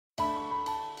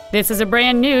This is a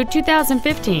brand new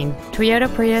 2015 Toyota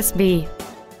Prius B.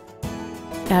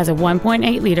 It has a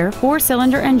 1.8-liter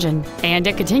four-cylinder engine and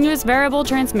a continuous variable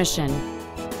transmission.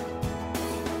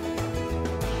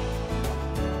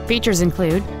 Features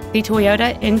include the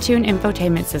Toyota Entune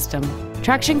infotainment system,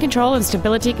 traction control and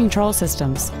stability control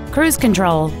systems, cruise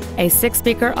control, a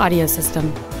 6-speaker audio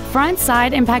system, front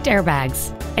side impact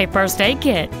airbags, a first aid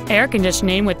kit, air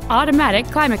conditioning with automatic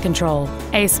climate control,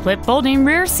 a split folding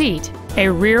rear seat, a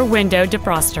rear window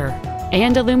defroster,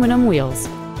 and aluminum wheels.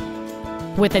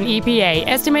 With an EPA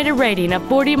estimated rating of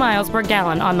 40 miles per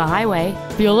gallon on the highway,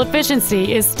 fuel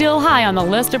efficiency is still high on the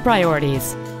list of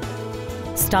priorities.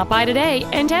 Stop by today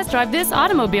and test drive this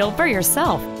automobile for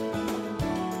yourself.